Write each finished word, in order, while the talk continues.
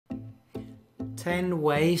10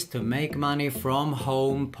 ways to make money from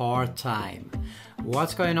home part-time.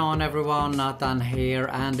 What's going on everyone, Nathan here,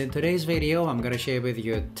 and in today's video I'm gonna share with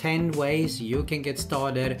you 10 ways you can get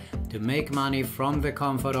started to make money from the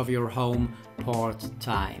comfort of your home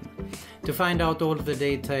part-time. To find out all the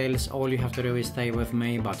details, all you have to do is stay with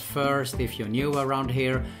me, but first, if you're new around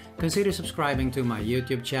here, consider subscribing to my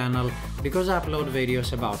YouTube channel because I upload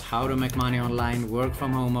videos about how to make money online, work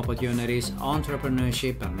from home opportunities,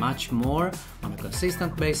 entrepreneurship and much more on a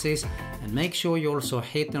consistent basis, and make sure you also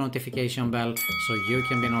hit the notification bell so you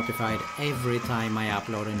can be notified every time I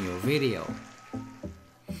upload a new video.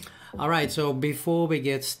 Alright, so before we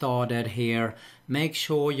get started here, make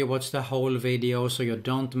sure you watch the whole video so you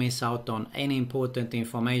don't miss out on any important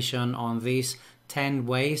information on these 10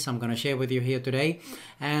 ways I'm going to share with you here today.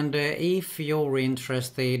 And if you're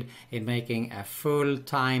interested in making a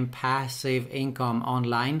full-time passive income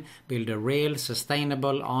online, build a real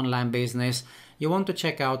sustainable online business, you want to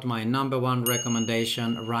check out my #1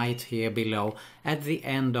 recommendation right here below at the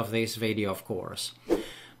end of this video, of course.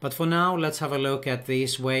 But for now, let's have a look at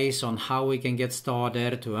these ways on how we can get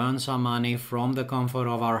started to earn some money from the comfort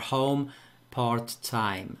of our home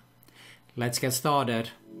part-time. Let's get started.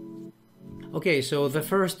 Okay, so the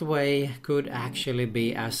first way could actually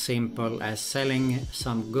be as simple as selling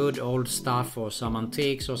some good old stuff or some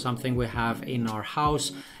antiques or something we have in our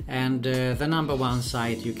house, and the #1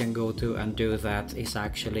 site you can go to and do that is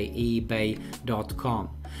actually ebay.com.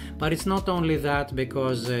 But it's not only that,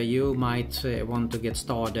 because you might want to get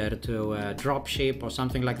started to dropship or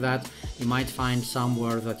something like that. You might find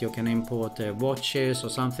somewhere that you can import watches or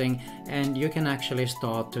something, and you can actually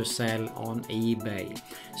start to sell on eBay.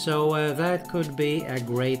 So that could be a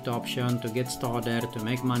great option to get started to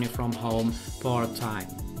make money from home part-time.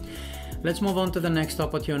 Let's move on to the next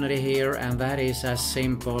opportunity here, and that is as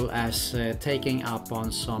simple as taking up on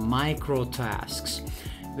some micro tasks.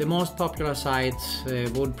 The most popular site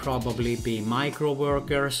would probably be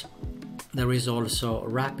Microworkers. There is also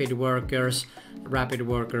RapidWorkers,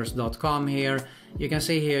 rapidworkers.com here. You can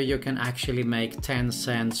see here you can actually make 10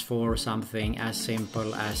 cents for something as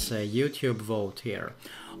simple as a YouTube vote here.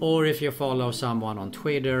 Or if you follow someone on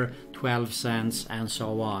Twitter, 12 cents and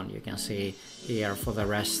so on. You can see here for the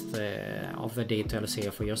rest of the details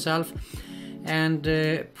here for yourself. And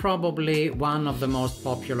probably one of the most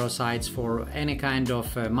popular sites for any kind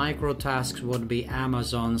of micro tasks would be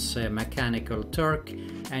Amazon's Mechanical Turk,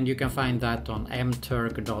 and you can find that on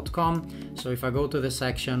mturk.com. So if I go to the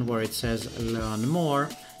section where it says learn more,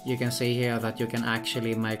 you can see here that you can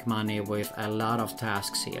actually make money with a lot of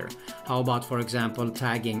tasks here. How about, for example,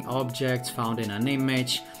 tagging objects found in an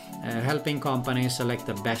image, helping companies select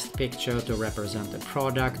the best picture to represent the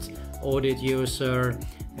product, audit user,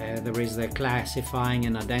 there is the classifying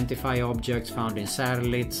and identify objects found in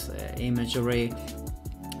satellites, imagery,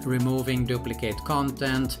 removing duplicate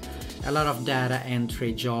content, a lot of data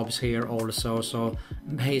entry jobs here also. So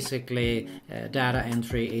basically data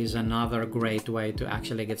entry is another great way to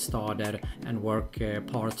actually get started and work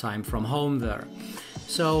part-time from home there.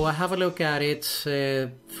 So have a look at it.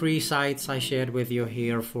 3 sites I shared with you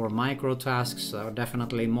here for micro tasks,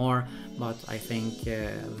 definitely more, but I think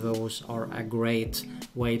those are a great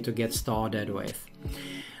way to get started with.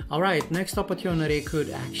 Alright, next opportunity could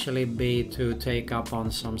actually be to take up on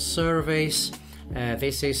some surveys.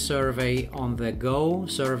 This is Survey on the Go,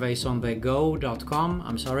 surveysonthego.com,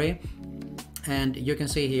 I'm sorry. And you can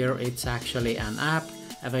see here it's actually an app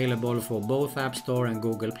available for both App Store and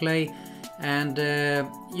Google Play. And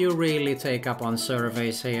you really take up on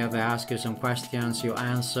surveys here. They ask you some questions, you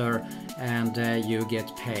answer, and you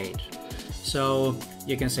get paid. So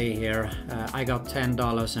you can see here I got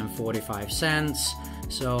 $10.45.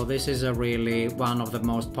 So this is a really one of the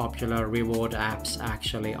most popular reward apps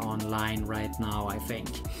actually online right now, I think.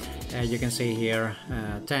 You can see here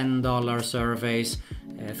 $10 surveys,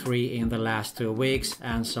 3 in the last 2 weeks,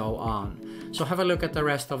 and so on. So have a look at the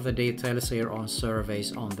rest of the details here on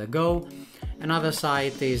Surveys on the Go. Another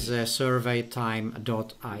site is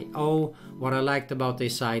surveytime.io. What I liked about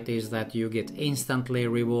this site is that you get instantly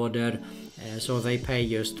rewarded. So they pay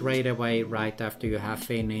you straight away right after you have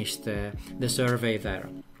finished the survey there.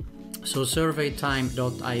 So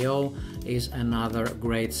surveytime.io is another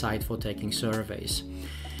great site for taking surveys.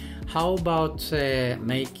 How about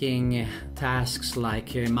making tasks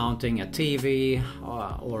like mounting a TV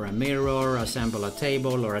or a mirror, assemble a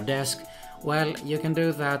table or a desk? Well, you can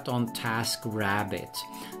do that on TaskRabbit,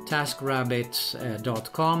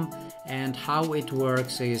 taskrabbit.com, and how it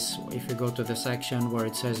works is if you go to the section where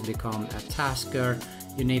it says become a tasker,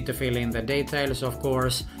 you need to fill in the details, of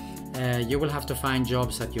course, You will have to find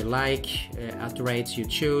jobs that you like at the rates you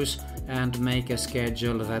choose and make a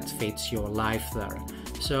schedule that fits your life there.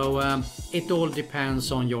 So it all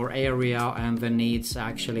depends on your area and the needs,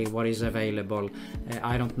 actually, what is available.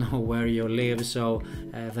 I don't know where you live, so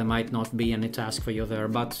there might not be any task for you there,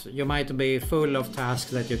 but you might be full of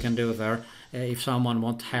tasks that you can do there if someone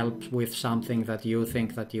wants help with something that you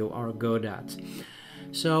think that you are good at.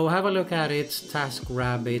 So have a look at it,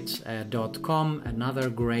 taskrabbit.com, another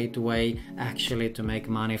great way actually to make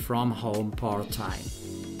money from home part-time.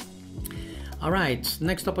 Alright,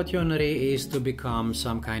 next opportunity is to become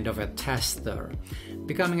some kind of a tester.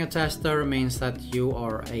 Becoming a tester means that you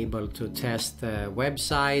are able to test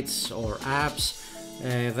websites or apps.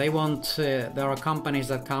 There are companies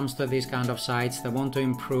that comes to these kind of sites. They want to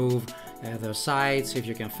improve their sites, if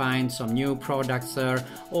you can find some new products there,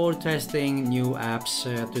 or testing new apps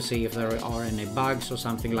to see if there are any bugs or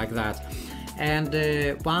something like that. And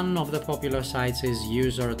one of the popular sites is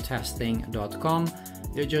usertesting.com.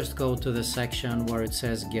 You just go to the section where it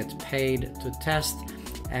says get paid to test,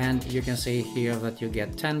 and you can see here that you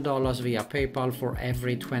get $10 via PayPal for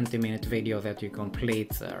every 20-minute video that you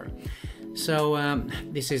complete there. So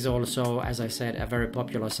this is also, as I said, a very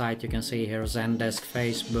popular site. You can see here Zendesk,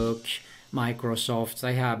 Facebook, Microsoft,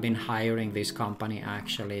 they have been hiring this company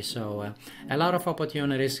actually. So a lot of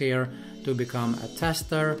opportunities here to become a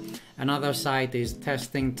tester. Another site is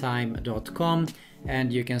testingtime.com.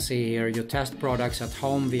 And you can see here you test products at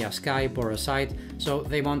home via Skype or a site, so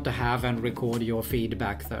they want to have and record your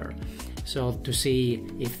feedback there. So to see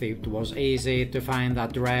if it was easy to find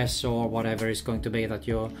that dress or whatever is going to be that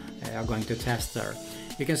you are going to test there.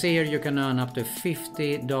 You can see here you can earn up to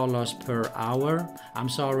 $50 per hour. I'm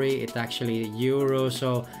sorry, it's actually euro,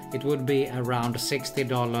 so it would be around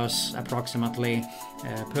 $60 approximately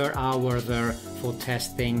per hour there for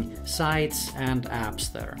testing sites and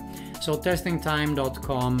apps there. So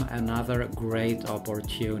testingtime.com, another great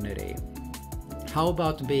opportunity. How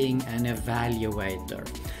about being an evaluator?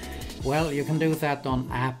 Well, you can do that on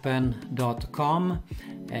appen.com.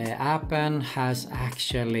 Appen has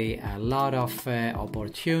actually a lot of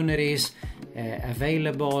opportunities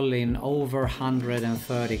available in over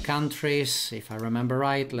 130 countries, if I remember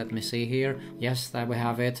right. Let me see here. Yes, there we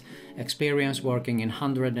have it. Experience working in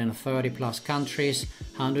 130 plus countries,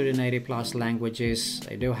 180 plus languages.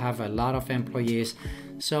 They do have a lot of employees.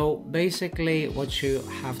 So basically what you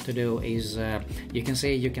have to do is you can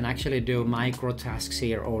see you can actually do micro tasks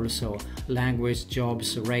here also, language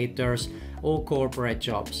jobs, raters, or corporate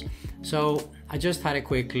jobs. So I just had a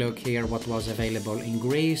quick look here what was available in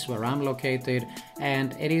Greece, where I'm located,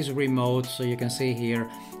 and it is remote. So you can see here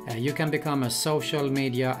you can become a social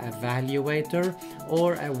media evaluator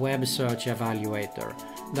or a web search evaluator.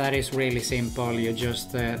 That is really simple. You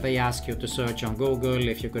just they ask you to search on Google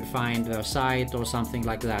if you could find their site or something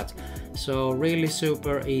like that. So really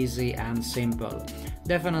super easy and simple.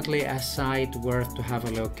 Definitely a site worth to have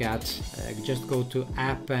a look at. Just go to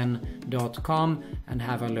appen.com and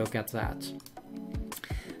have a look at that.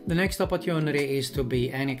 The next opportunity is to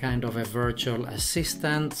be any kind of a virtual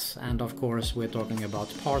assistant, and of course we're talking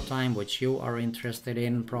about part-time, which you are interested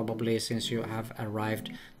in probably since you have arrived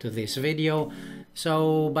to this video.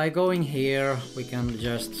 So by going here we can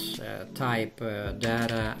just type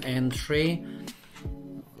data entry.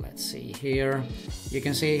 Let's see here. You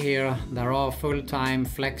can see here there are full-time,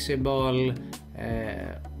 flexible,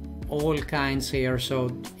 all kinds here, so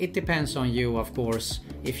it depends on you, of course,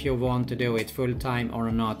 if you want to do it full-time or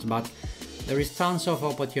not, but there is tons of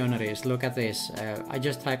opportunities. Look at this. I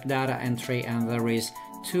just typed data entry and there is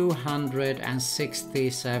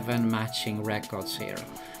 267 matching records here.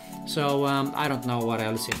 So I don't know what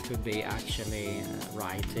else it could be actually,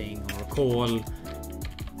 writing or call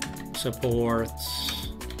support.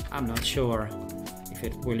 I'm not sure if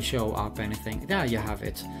it will show up anything. There you have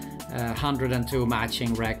it. 102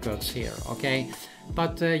 matching records here, okay?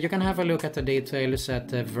 But you can have a look at the details at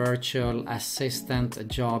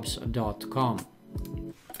virtualassistantjobs.com.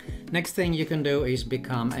 Next thing you can do is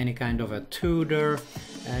become any kind of a tutor.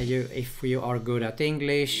 If you are good at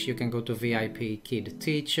English, you can go to VIP Kid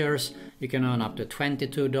Teachers. You can earn up to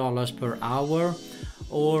 $22 per hour.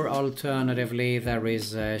 Or alternatively, there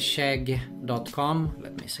is Chegg.com.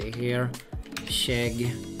 Let me see here.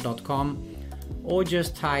 Chegg.com. Or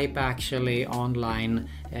just type actually online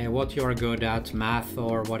what you're good at, math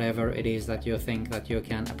or whatever it is that you think that you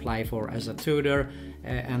can apply for as a tutor,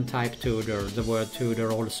 and type tutor, the word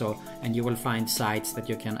tutor also, and you will find sites that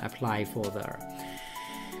you can apply for there.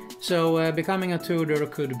 So becoming a tutor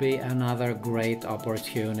could be another great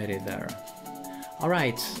opportunity there.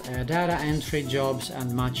 Alright, data entry jobs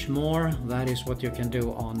and much more. That is what you can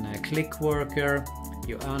do on Clickworker.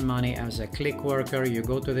 You earn money as a Clickworker. You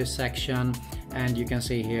go to this section and you can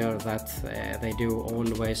see here that they do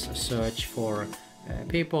always search for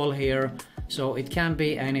people here. So it can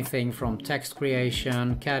be anything from text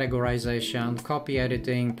creation, categorization, copy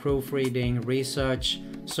editing, proofreading, research,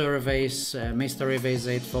 surveys, mystery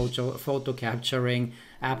visit, photo capturing,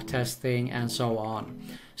 app testing, and so on.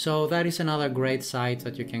 So that is another great site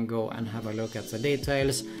that you can go and have a look at the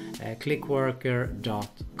details,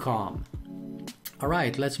 clickworker.com.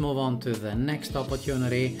 Alright, let's move on to the next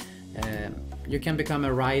opportunity. You can become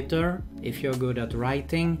a writer if you're good at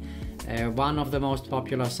writing. One of the most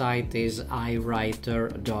popular sites is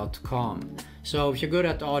iWriter.com. So if you're good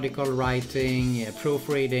at article writing,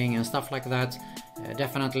 proofreading and stuff like that,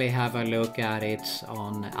 definitely have a look at it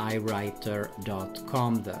on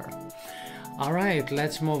iWriter.com there. Alright,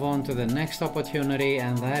 let's move on to the next opportunity,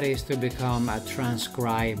 and that is to become a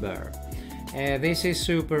transcriber. This is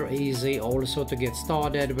super easy also to get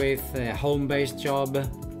started with, a home-based job.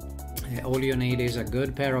 All you need is a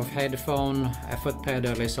good pair of headphones, a foot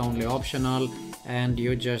pedal is only optional, and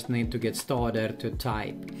you just need to get started to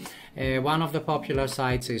type. One of the popular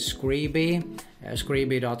sites is Scribie,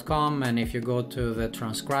 Scribie.com, and if you go to the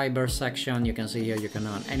transcriber section, you can see here you can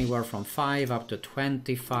earn anywhere from $5 up to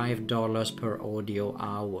 $25 per audio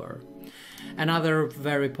hour. Another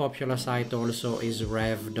very popular site also is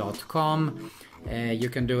Rev.com. You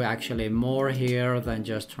can do actually more here than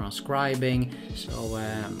just transcribing, so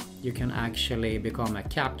you can actually become a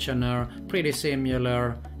captioner, pretty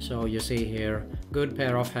similar. So you see here, good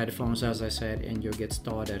pair of headphones as I said, and you get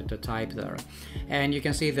started to type there. And you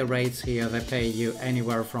can see the rates here, they pay you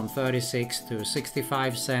anywhere from 36 to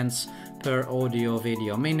 65 cents per audio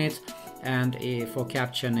video minute, and for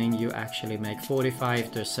captioning you actually make 45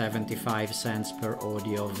 to 75 cents per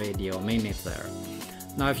audio video minute there.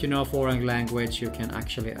 Now if you know foreign language, you can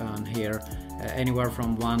actually earn here anywhere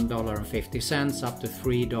from $1.50 up to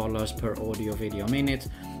 $3 per audio video minute,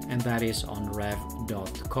 and that is on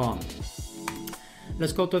rev.com.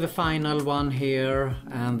 Let's go to the final one here,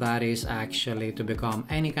 and that is actually to become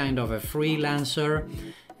any kind of a freelancer.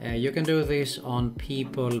 You can do this on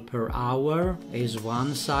People Per Hour is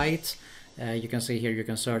one site. You can see here you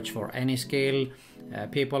can search for any skill.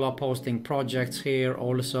 People are posting projects here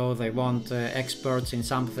also. They want experts in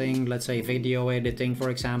something, let's say video editing for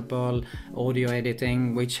example, audio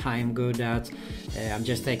editing, which I'm good at. I'm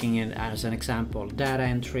just taking it as an example. Data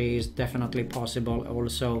entry is definitely possible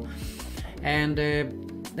also. And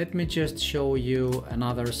let me just show you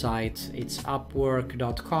another site. It's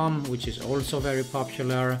upwork.com, which is also very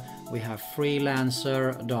popular. We have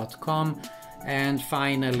freelancer.com. And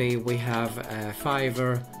finally we have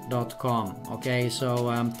Fiverr.com. Okay,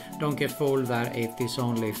 so don't get fooled that it is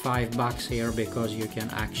only $5 here, because you can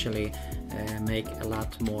actually make a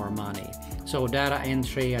lot more money. So data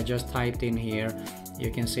entry, I just typed in here.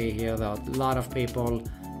 You can see here that a lot of people.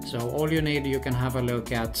 So all you need, you can have a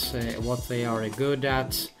look at what they are good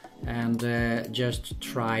at, and just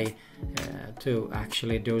try to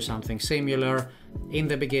actually do something similar. In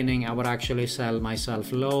the beginning I would actually sell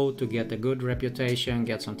myself low to get a good reputation,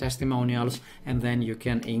 get some testimonials, and then you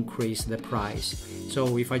can increase the price.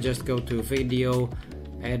 So if I just go to video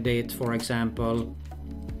edit for example,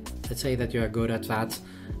 let's say that you are good at that,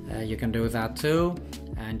 you can do that too.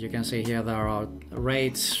 And you can see here there are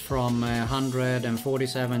rates from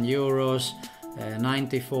 147 euros,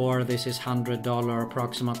 94, this is $100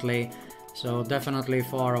 approximately. So definitely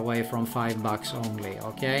far away from $5 only.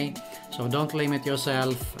 Okay, so don't limit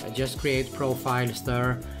yourself, just create profiles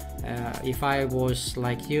there. If I was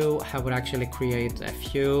like you, I would actually create a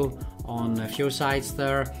few on a few sites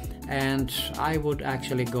there, and I would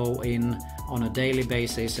actually go in on a daily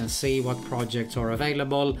basis and see what projects are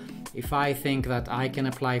available. If I think that I can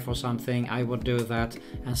apply for something, I would do that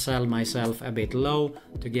and sell myself a bit low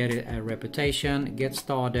to get a reputation, get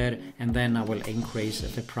started, and then I will increase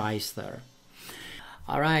the price there.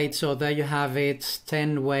 Alright, so there you have it,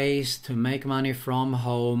 10 ways to make money from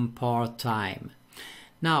home part-time.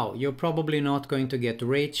 Now, you're probably not going to get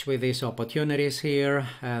rich with these opportunities here.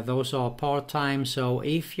 Those are part-time, so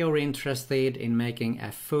if you're interested in making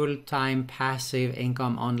a full-time passive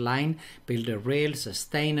income online, build a real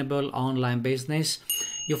sustainable online business,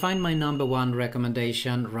 you'll find my #1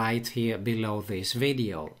 recommendation right here below this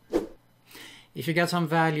video. If you got some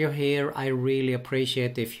value here, I really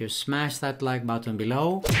appreciate if you smash that like button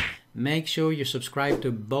below. Make sure you subscribe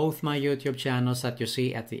to both my YouTube channels that you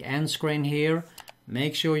see at the end screen here.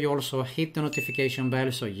 Make sure you also hit the notification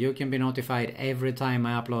bell so you can be notified every time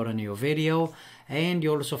I upload a new video, and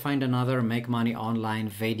you also find another Make Money Online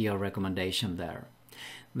video recommendation there.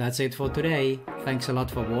 That's it for today. Thanks a lot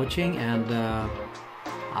for watching, and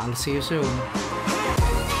I'll see you soon.